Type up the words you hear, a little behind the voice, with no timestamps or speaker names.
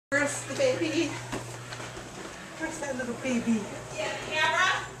little baby. Yeah,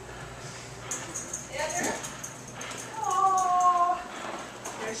 camera. Yeah, Oh,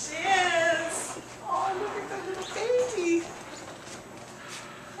 there she is. Oh, look at the little baby.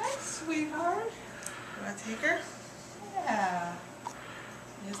 Hi, sweetheart. You want to take her? Yeah.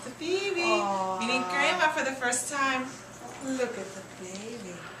 Here's the Phoebe. Aww. Meeting Grandma for the first time. Look at the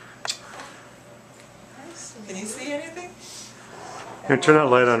baby. Hi, sweet. Can you see anything? Here, turn that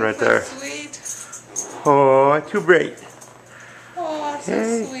light on right there. Sweet. Oh, too bright. Oh, so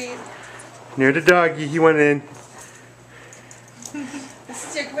hey. sweet. Near the doggy, he went in. This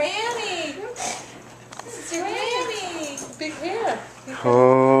is your Grammy. This is your Grammy. Big hair. Big hair.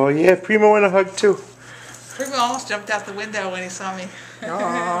 Oh, yeah, Primo want a hug too. Primo almost jumped out the window when he saw me.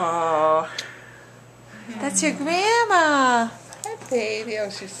 Oh. That's your grandma. Hi, baby. Oh,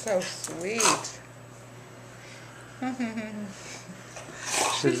 she's so sweet.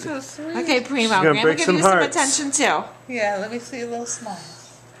 She's so sweet. Okay, Primo. She's gonna Grandma break give some you hearts. some attention too. Yeah, let me see a little smile.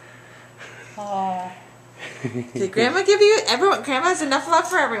 Oh. Did Grandma give you everyone? Grandma has enough love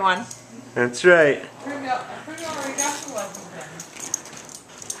for everyone. That's right. Primo already got the love from them.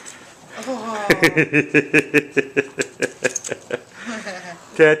 Oh.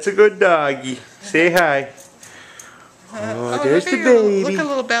 That's a good doggy. Say hi. Oh, there's the baby. Look at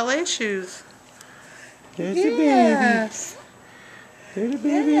little ballet shoes. There's the baby. Yes. There's the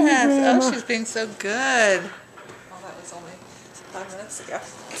baby. Yes. Oh, she's being so good. Oh, that was only 5 minutes ago.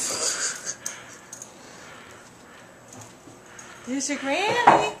 There's your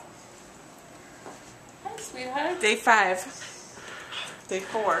Granny. Hi, sweetheart. Day 5. Day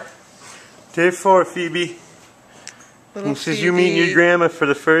 4. Day 4, Phoebe. Little This is Phoebe. you meeting your grandma for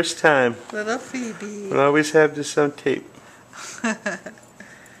the first time. Little Phoebe. We'll always have this on tape.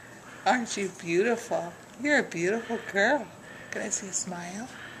 Aren't you beautiful? You're a beautiful girl. Can I see a smile?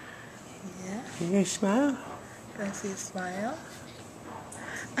 Yeah. Can you smile? Can I see a smile?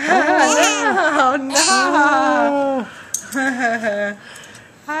 Oh, no. Oh.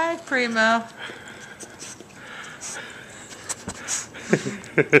 Hi, Primo.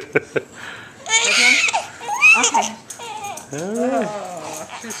 Okay. All right.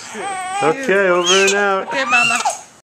 Oh, she's so cute. Okay, over and out. Okay, Mama.